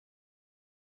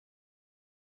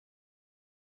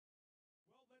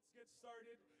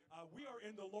started. We are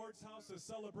in the Lord's house to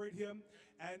celebrate him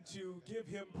and to give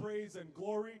him praise and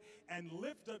glory and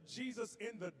lift up Jesus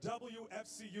in the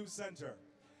WFCU Center.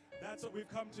 That's what we've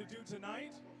come to do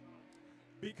tonight.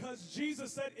 Because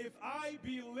Jesus said, if I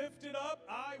be lifted up,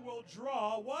 I will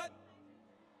draw what?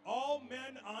 All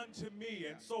men unto me.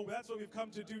 And so that's what we've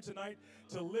come to do tonight,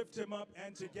 to lift him up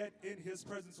and to get in his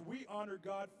presence. We honor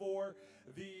God for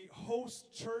the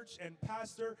host church and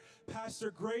pastor,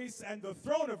 Pastor Grace, and the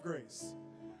throne of grace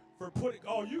for putting,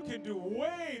 oh, you can do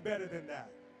way better than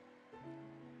that.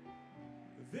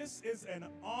 This is an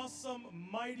awesome,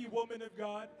 mighty woman of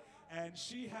God, and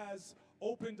she has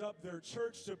opened up their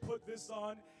church to put this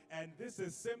on, and this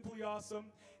is simply awesome.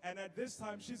 And at this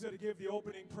time, she's going to give the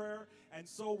opening prayer, and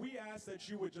so we ask that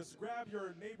you would just grab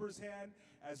your neighbor's hand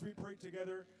as we pray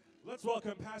together. Let's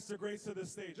welcome Pastor Grace to the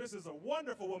stage. This is a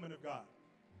wonderful woman of God.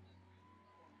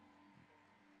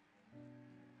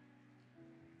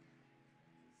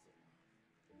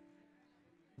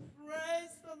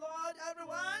 Praise the Lord,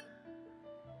 everyone.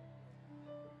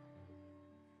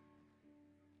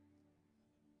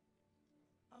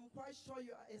 I'm quite sure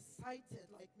you are excited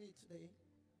like me today.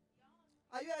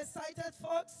 Are you excited,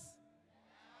 folks?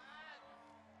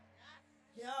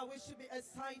 Yeah, we should be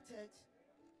excited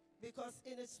because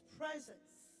in his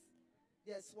presence,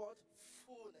 there's what?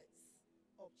 Fullness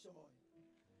of joy.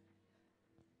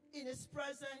 In his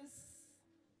presence,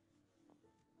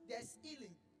 there's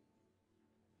healing.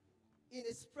 In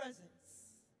his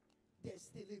presence, there's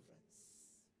deliverance.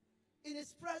 In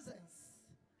his presence,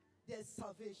 there's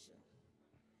salvation.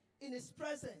 In his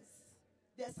presence,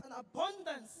 there's an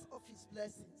abundance of his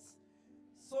blessings.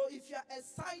 So if you're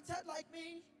excited like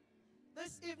me,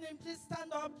 this evening, please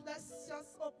stand up. Let's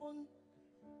just open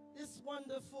this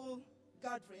wonderful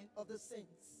gathering of the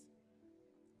saints.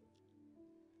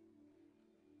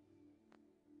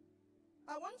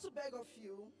 I want to beg of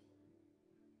you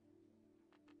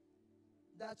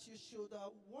that you should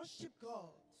worship God.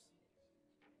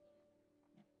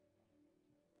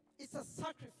 It's a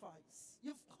sacrifice.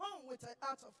 You've come with an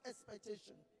heart of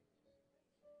expectation.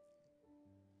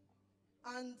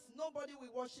 And nobody will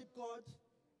worship God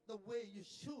the way you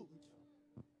should.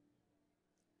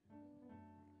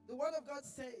 The Word of God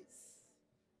says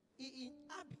he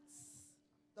inhabits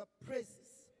the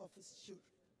praises of his children.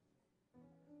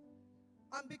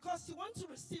 And because you want to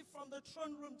receive from the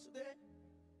throne room today,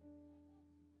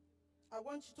 I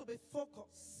want you to be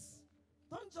focused.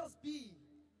 Don't just be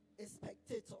a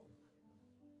spectator.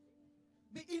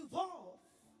 Be involved.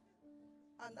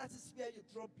 And that is where you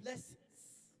draw blessings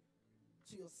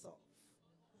to yourself.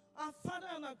 Our Father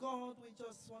and our God, we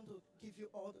just want to give you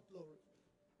all the glory.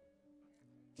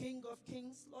 King of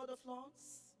kings, Lord of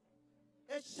lords,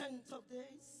 Ancient of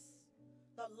days,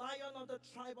 the Lion of the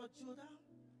tribe of Judah,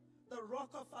 the rock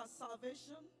of our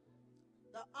salvation,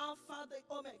 the Alpha, the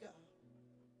Omega,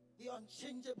 the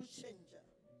unchangeable changer.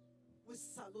 We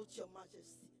salute your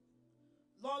majesty.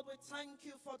 Lord, we thank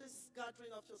you for this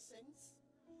gathering of your saints.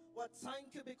 We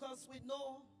thank you because we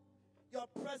know your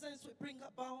presence will bring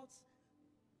about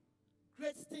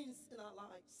great things in our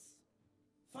lives.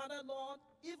 Father, Lord,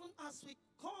 even as we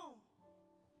come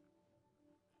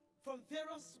from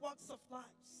various walks of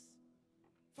lives,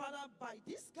 Father, by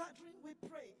this gathering we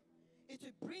pray, it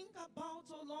will bring about,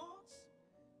 oh Lord,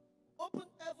 open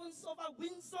heavens over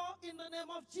Windsor in the name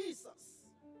of Jesus.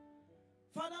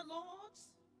 Father, Lord,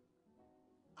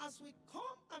 as we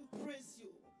come and praise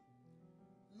you,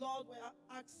 Lord, we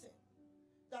are asking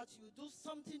that you do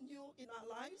something new in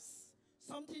our lives,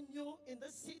 something new in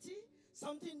the city,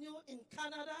 something new in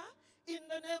Canada, in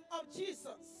the name of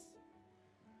Jesus.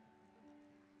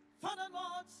 Father,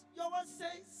 Lord, your word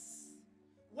says,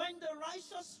 when the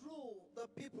righteous rule, the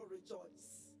people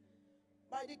rejoice.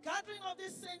 By the gathering of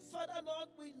these saints, Father, Lord,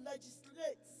 we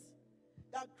legislate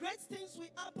that great things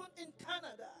will happen in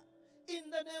Canada in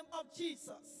the name of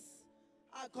Jesus.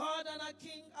 Our God and our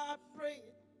King, I pray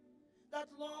that,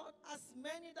 Lord, as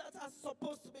many that are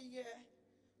supposed to be here,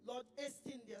 Lord,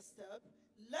 hasten their step.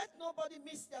 Let nobody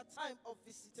miss their time of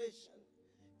visitation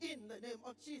in the name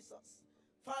of Jesus.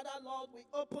 Father, Lord, we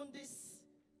open this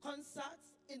concert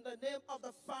in the name of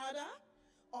the Father,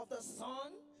 of the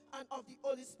Son, and of the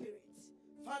Holy Spirit.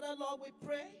 Father, Lord, we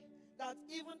pray that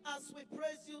even as we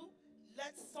praise you,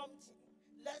 let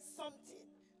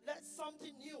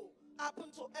something new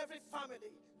happen to every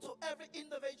family, to every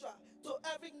individual, to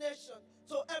every nation,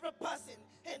 to every person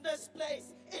in this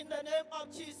place, in the name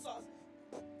of Jesus.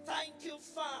 Thank you,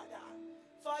 Father,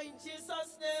 for in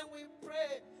Jesus' name we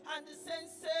pray. And the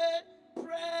saints say,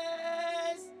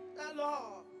 praise the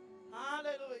Lord.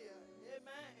 Hallelujah.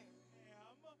 Amen.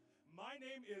 My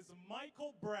name is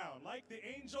Michael Brown, like the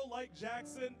angel, like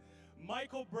Jackson,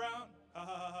 Michael Brown.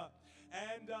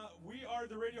 And we are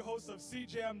the radio hosts of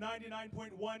CJM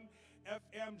 99.1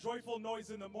 FM, Joyful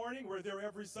Noise in the Morning. We're there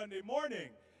every Sunday morning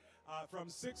from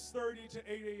 6:30 to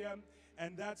 8 a.m.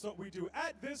 And that's what we do.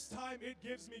 At this time, it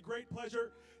gives me great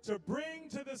pleasure to bring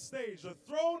to the stage the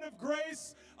Throne of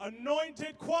Grace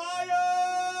Anointed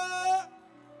Choir.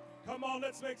 Come on,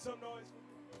 let's make some noise.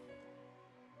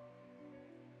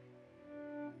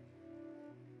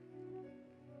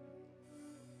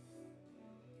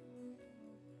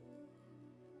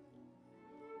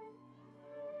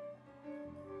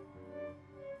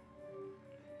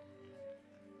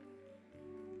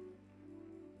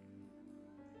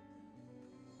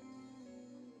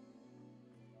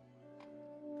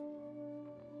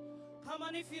 Come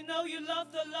on, if you know you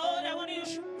love the Lord, I want you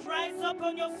to rise up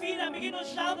on your feet and begin to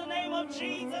shout the name of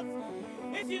Jesus.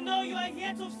 If you know you are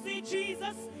here to see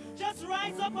Jesus, just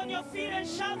rise up on your feet and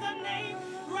shout the name.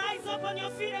 Rise up on your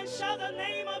feet and shout the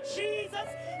name of Jesus.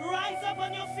 Rise up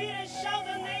on your feet and shout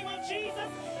the name of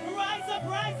Jesus. Rise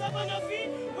up on your feet.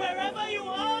 Wherever you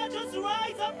are, just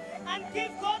rise up and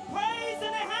give God praise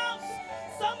in the house.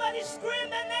 Somebody scream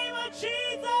the name of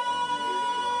Jesus.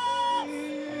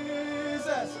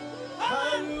 Jesus.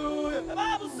 Hallelujah. The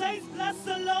Bible says, bless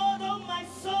the Lord, oh my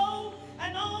soul,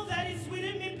 and all that is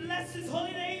within me, bless his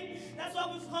holy name. That's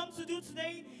what we've come to do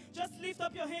today. Just lift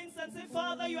up your hands and say,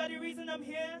 Father, you are the reason I'm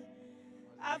here.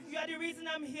 You are the reason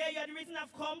I'm here. You are the reason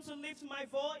I've come to lift my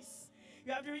voice.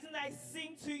 You are the reason I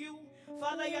sing to you.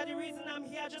 Father, you are the reason I'm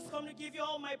here. I just come to give you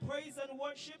all my praise and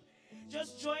worship.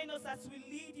 Just join us as we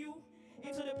lead you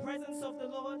into the presence of the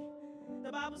Lord.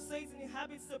 The Bible says,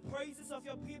 inhabits the praises of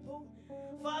your people.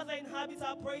 Father, inhabit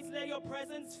our praise. Let your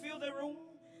presence fill the room.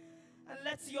 And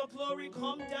let your glory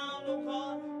come down, oh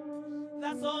God.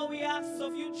 That's all we ask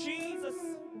of you, Jesus.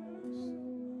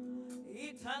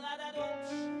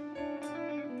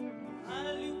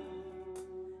 Hallelujah.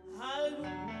 Hallelujah.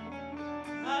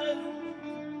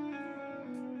 Hallelujah.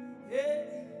 Yeah.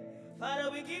 Father,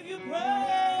 we give you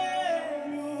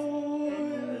praise.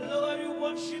 Lord, we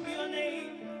worship your name.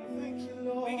 Thank you,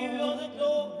 Lord. We give you all the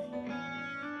glory.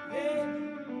 Yeah.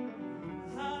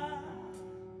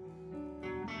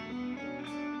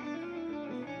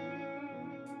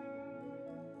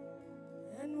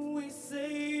 And we say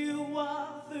you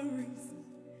are the reason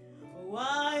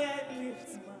why I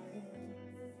lift my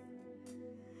hands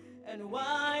and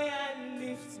why I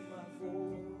lift my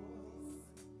voice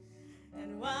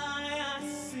and why I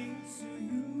sing to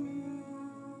you.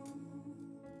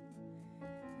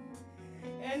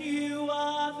 And you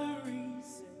are the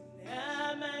reason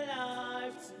I'm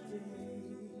alive today.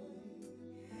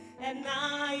 And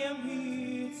I am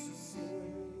here to say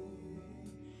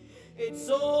it's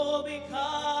all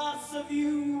because of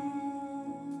you.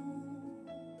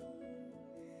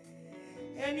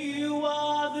 And you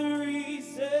are the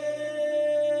reason.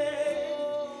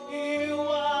 You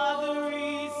are the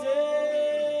reason.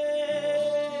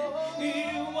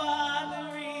 You are the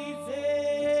reason.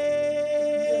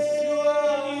 Yes, you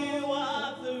are. You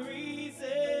are the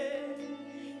reason.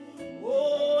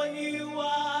 Oh, and you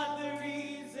are the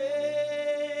reason.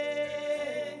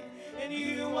 And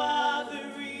you are the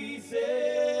reason.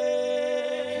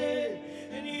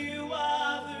 And you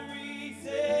are the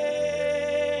reason.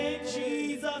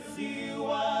 Jesus, you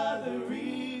are the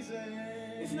reason.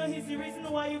 If you know he's the reason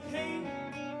why you came,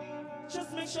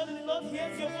 just make sure that the Lord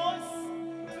hears your voice.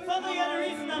 Father, you are the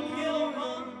reason I'm here, oh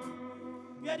God.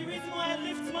 You are the reason why I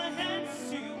lift my hands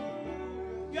to you.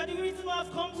 You are the reason why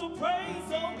I've come to praise,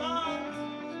 oh God.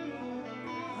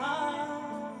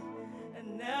 Ah,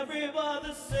 and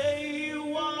everybody say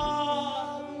you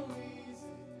are the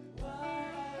reason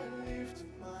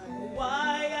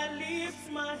why I lift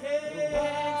my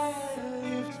hands,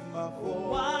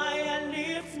 why I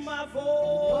lift my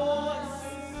voice.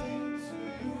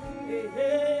 Hey,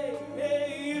 hey, hey,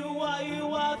 you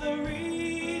are the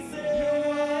reason.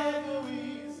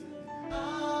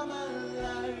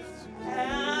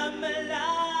 I'm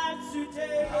alive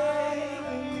today.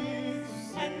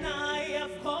 And I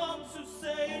have come to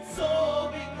say it's all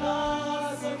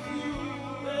because of you.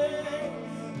 Hey,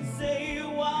 say you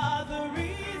are the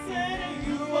reason.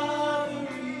 You are the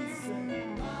reason.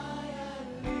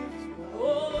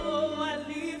 Oh, I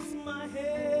lift my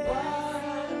head.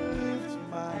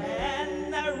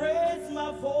 And I raise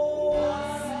my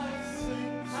voice.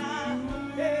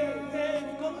 Hey, hey,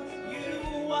 God,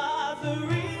 you are the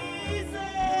reason.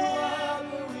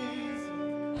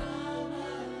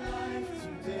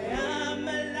 I'm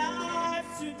alive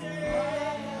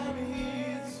today.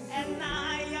 And I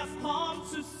have come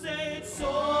to say it's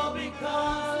all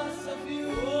because of you.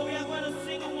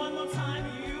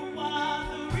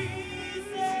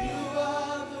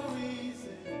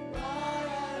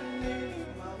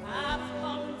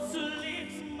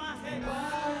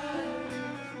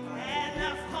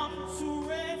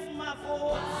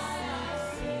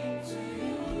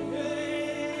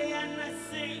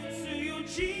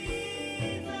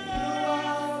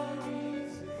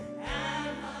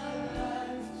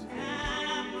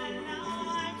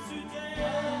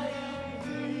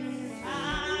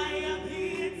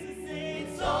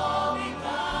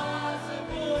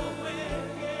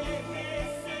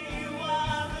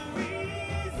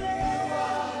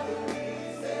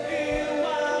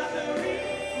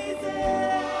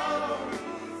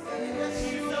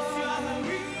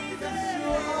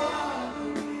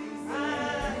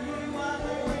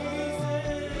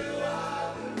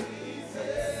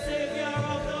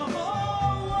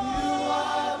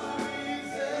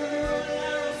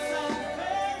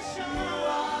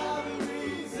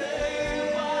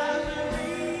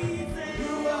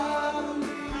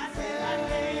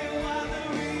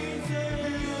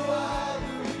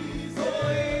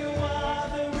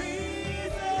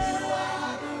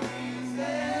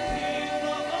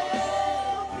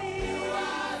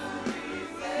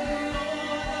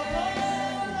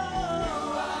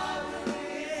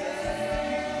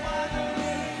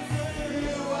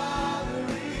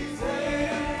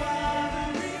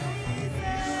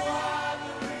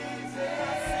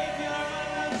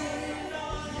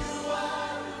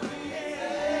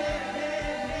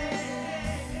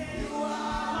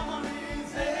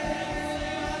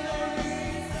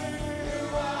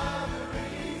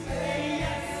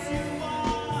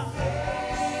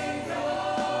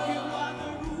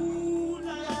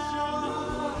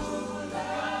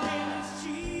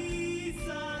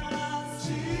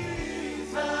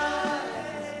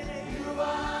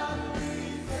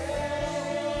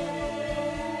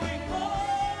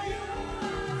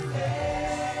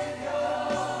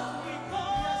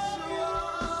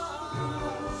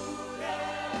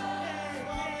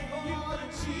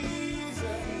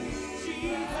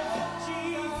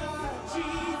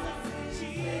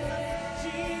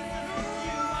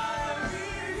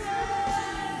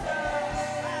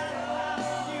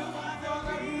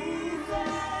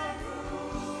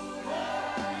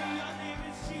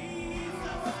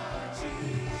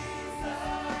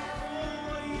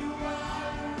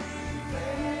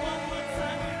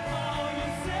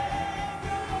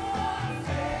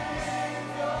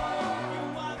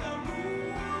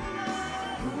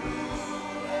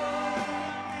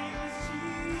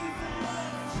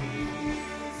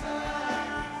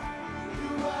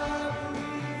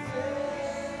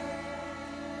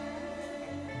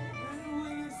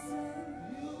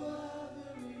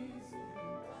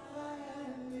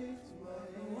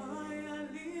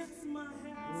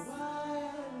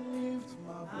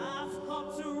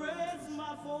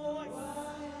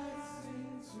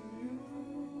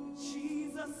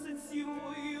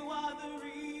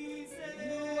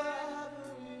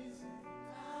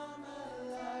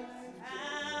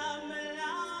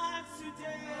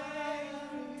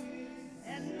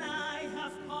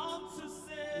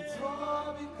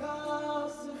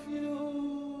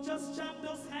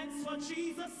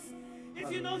 Jesus.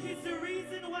 If you know He's the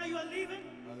reason why you are living,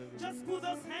 just put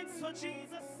those hands for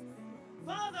Jesus.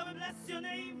 Father, we bless your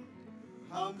name.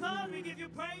 Oh God, we give you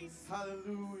praise.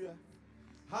 Hallelujah.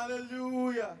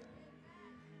 Hallelujah.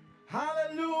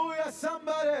 Hallelujah,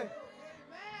 somebody. Amen.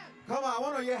 Come on, I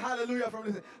want to hear hallelujah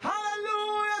from this.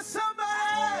 Hallelujah, somebody.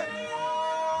 Hallelujah.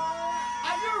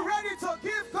 Are you ready to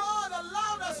give God the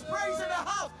loudest praise in the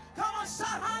house? Come on,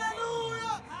 shout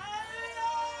hallelujah.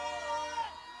 Hallelujah.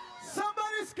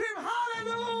 Somebody scream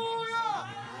hallelujah.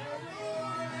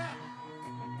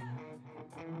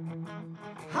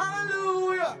 Hallelujah.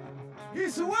 Hallelujah.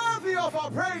 He's worthy of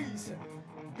our praise.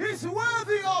 He's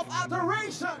worthy of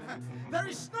adoration. There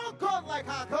is no God like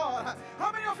our God.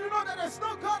 How many of you know that there's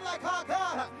no God like our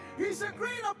God? He's a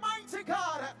great and mighty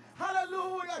God.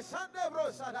 Hallelujah.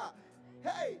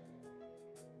 Hey.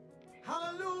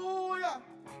 Hallelujah.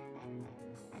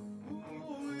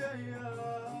 Ooh, yeah,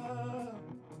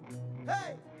 yeah.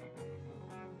 Hey.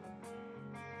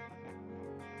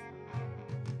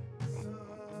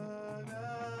 Son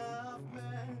of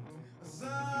man,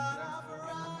 son of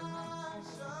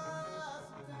righteousness,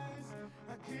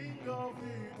 a king of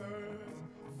the earth,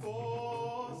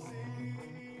 for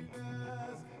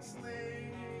sinners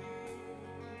slain.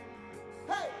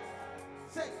 Hey,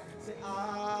 say,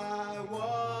 I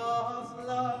was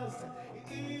lost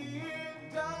in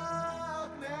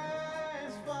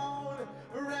darkness, found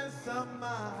ransom my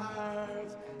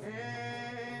heart,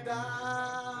 and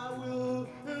I will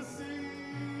see.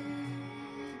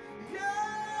 Yeah.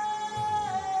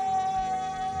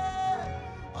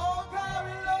 Oh God,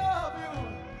 we love you,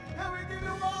 and we give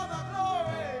you all the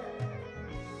glory.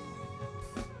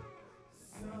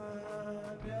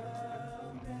 Son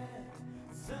of man,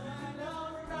 son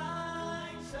of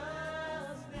righteousness.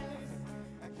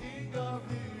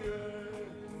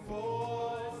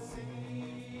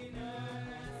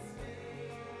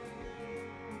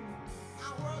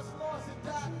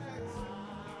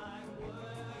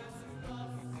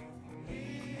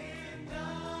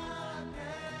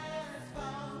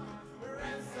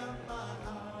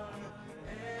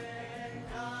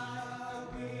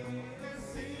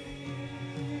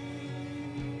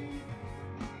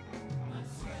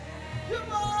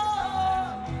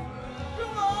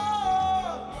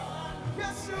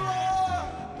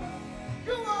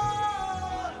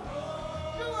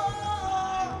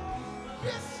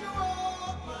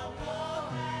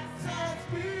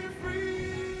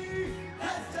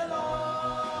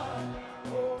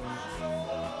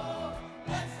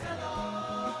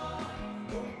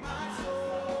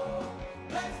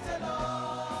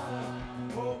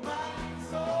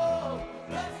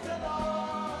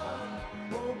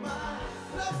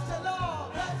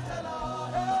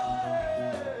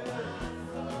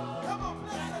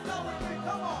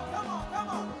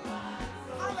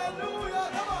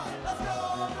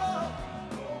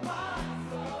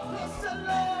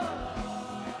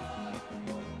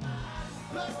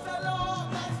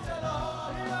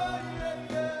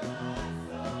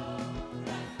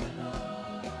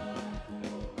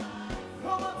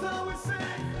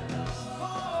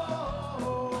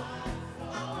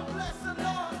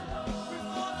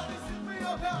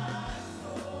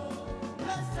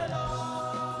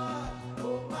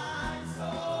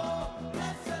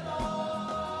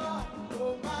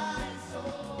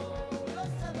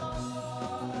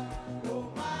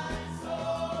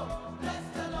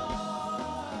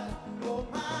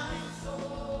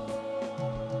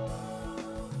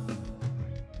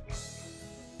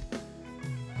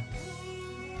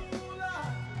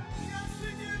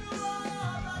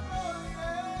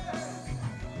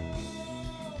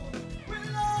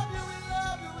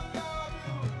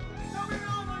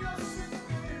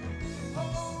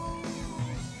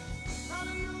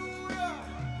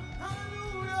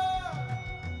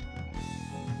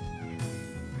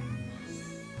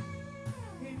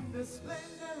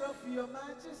 your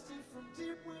majesty, from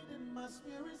deep within my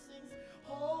spirit sings,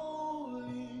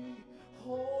 holy,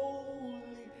 holy.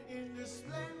 In the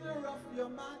splendor of your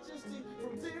majesty,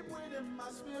 from deep within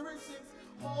my spirit sings,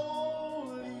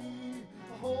 holy,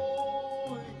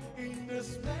 holy. In the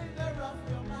splendor of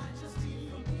your majesty,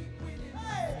 from deep within.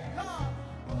 Hey, come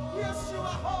on. Yes, you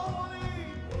are holy.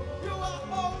 You are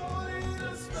holy in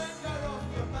the splendor of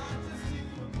your majesty.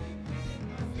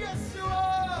 Yes, you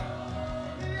are.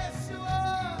 Yes, you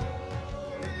are.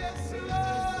 Yes, you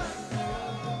are.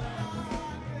 Oh,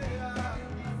 God, yeah.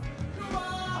 You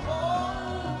are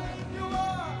holy. You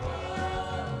are holy.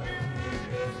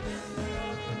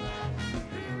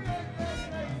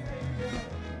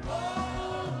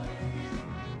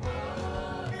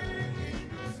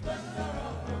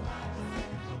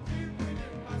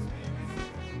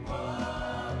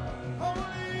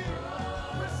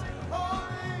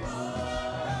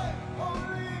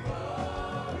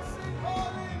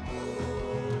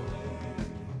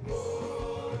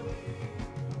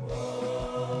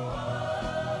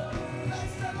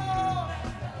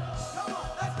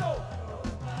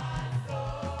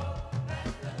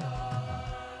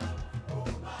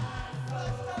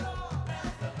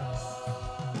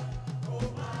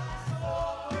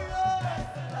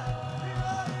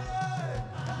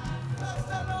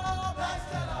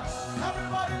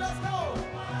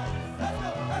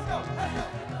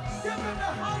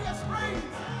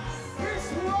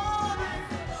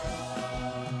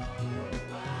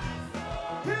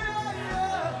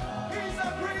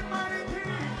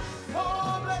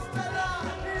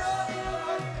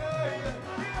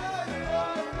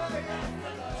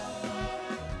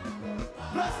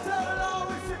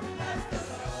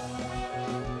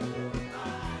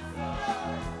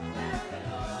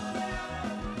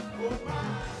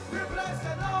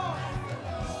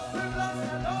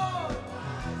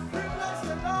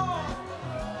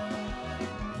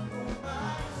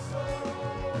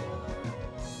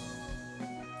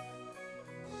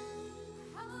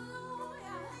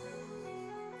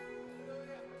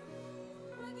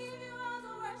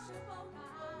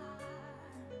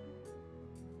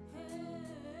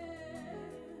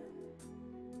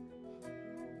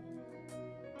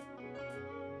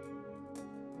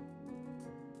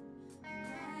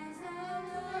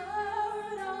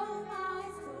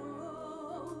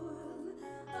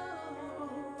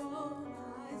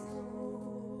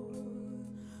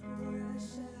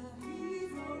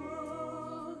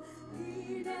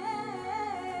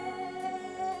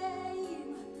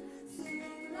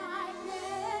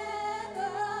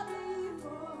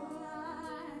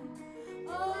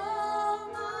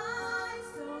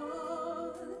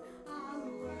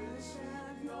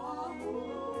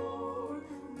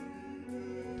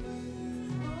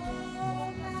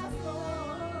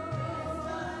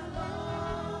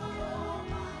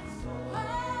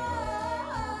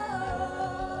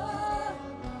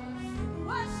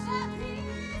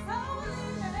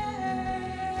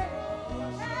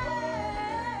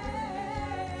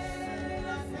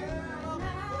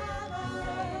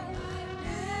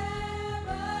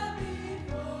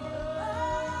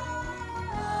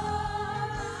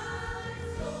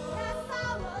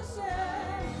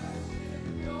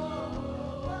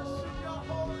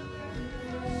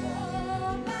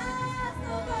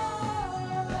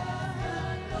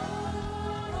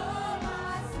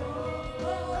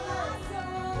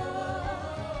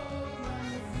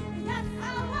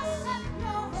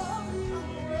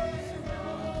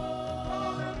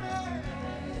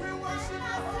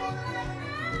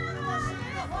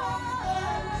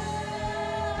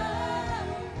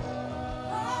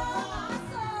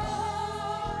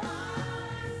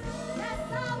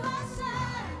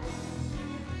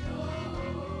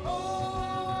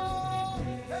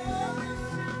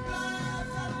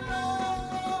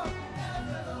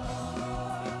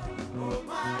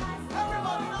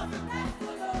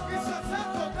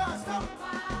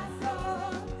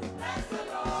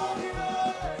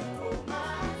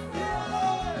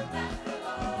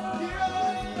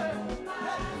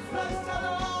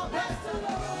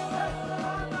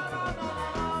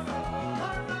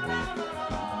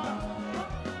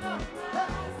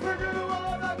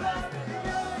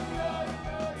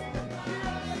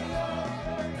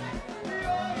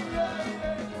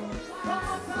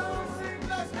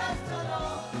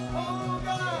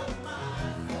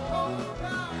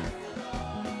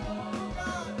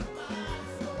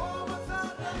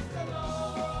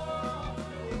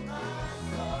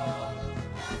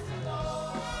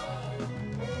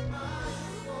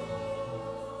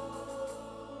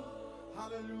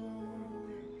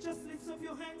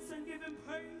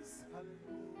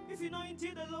 If you know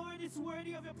indeed the Lord is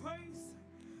worthy of your praise,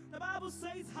 The Bible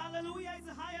says hallelujah is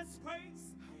the highest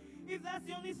praise. If that's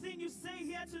the only thing you say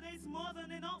here today, it's more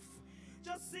than enough.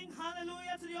 Just sing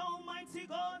hallelujah to the Almighty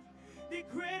God, the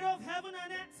creator of heaven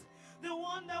and earth, the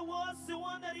one that was, the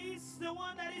one that is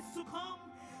to come,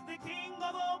 the King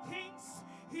of all kings.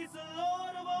 He's the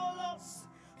Lord of all lords.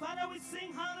 Father, we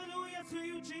sing hallelujah to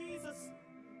you, Jesus.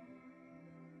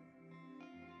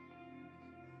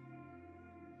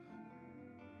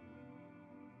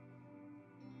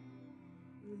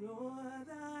 Lord,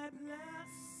 I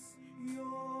bless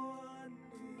your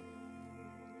name,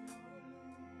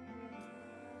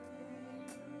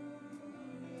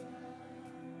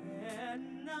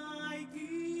 and I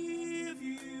give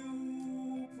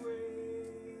you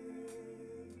praise,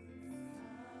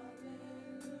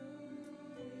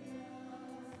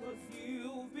 'cause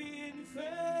you've been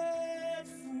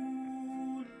faithful,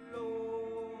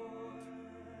 Lord,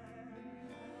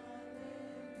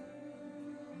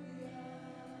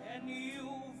 and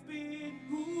you've been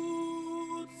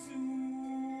good to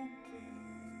me.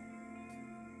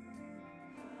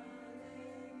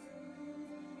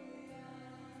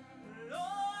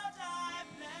 Lord, I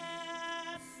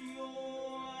bless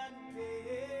your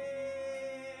name,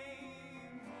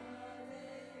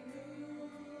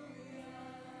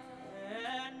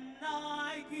 and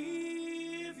I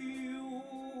give you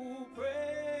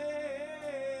praise,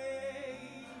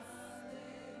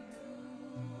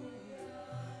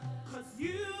 'cause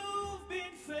you've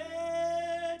been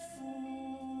faithful,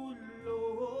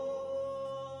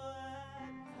 Lord,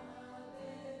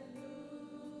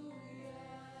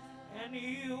 and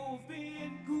you've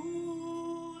been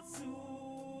good to me.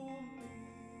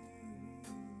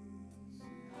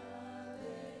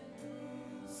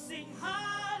 Sing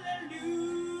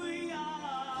hallelujah.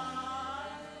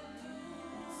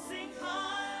 Sing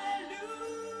hallelujah.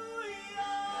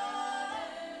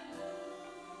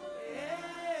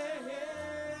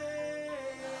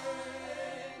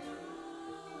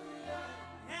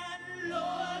 And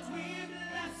Lord, we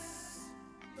bless.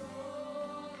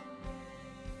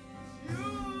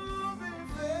 You've been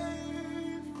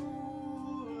faithful,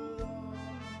 Lord.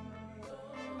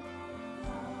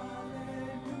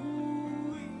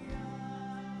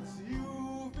 Yes,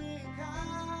 you've been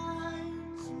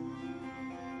kind to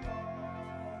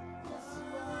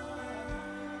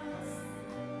us.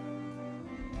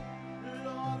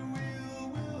 Lord, we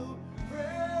will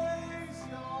praise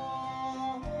your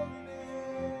holy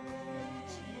name,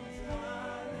 Jesus.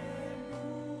 Hallelujah.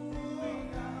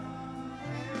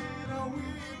 And we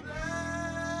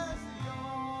bless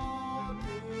your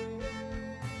name.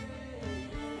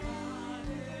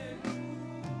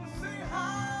 Sing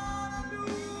hallelujah.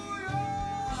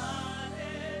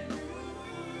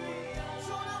 To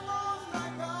the Most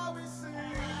High God we sing.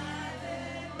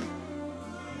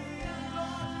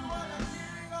 Lord, you are the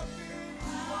King of kings.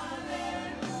 You are the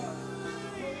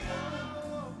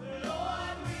Lord of lords. Lord,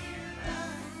 we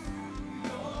bless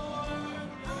your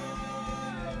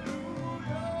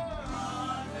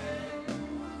name.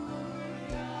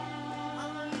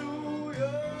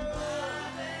 Hallelujah.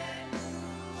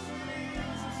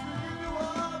 Jesus, we give you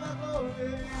all the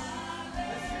glory.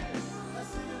 Let's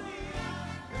sing it.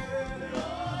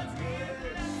 Lord, we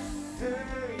bless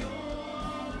your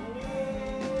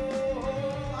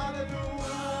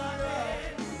hallelujah.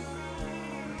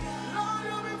 Lord,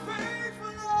 you've been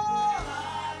faithful, Lord.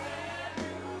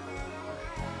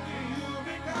 You've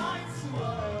been kind to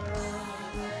us.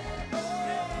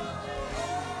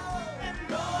 And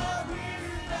Lord, we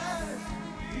bless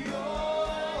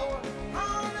your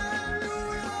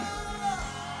hallelujah.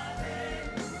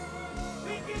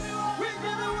 We give you We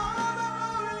give you all the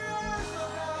glory, yes, oh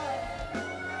God.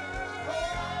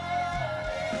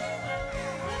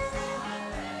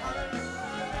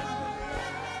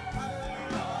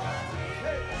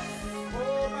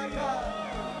 Oh my God.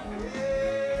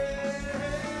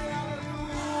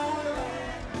 Hallelujah.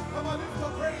 Come on, lift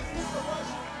your praise, lift your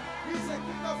worship. He's the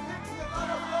King of kings, the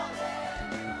Lord of lords.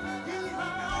 He is the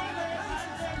God in the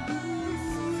places. He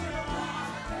sees in the places.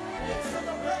 It's in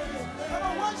the praise. Come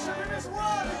on, worship him this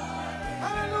morning.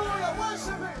 Hallelujah,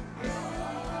 worship him.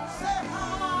 Say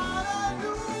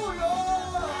hallelujah.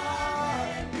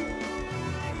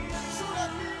 To the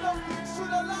King of kings, to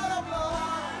the Lord of lords.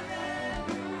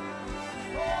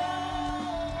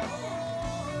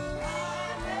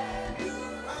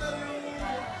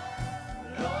 Hallelujah.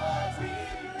 Lord, we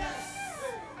bless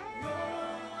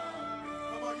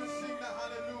Come on, you sing that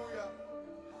hallelujah.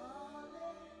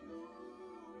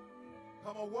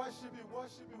 Come on, worship him,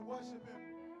 worship him, worship him.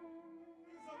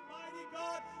 He's a mighty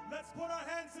God. Let's put our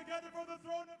hands together for the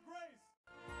throne of grace.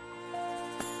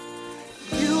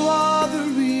 You are the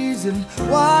reason reason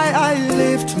why I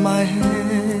lift my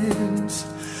hands,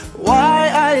 why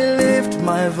I lift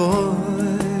my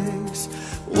voice,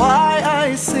 why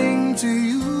I sing to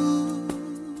you.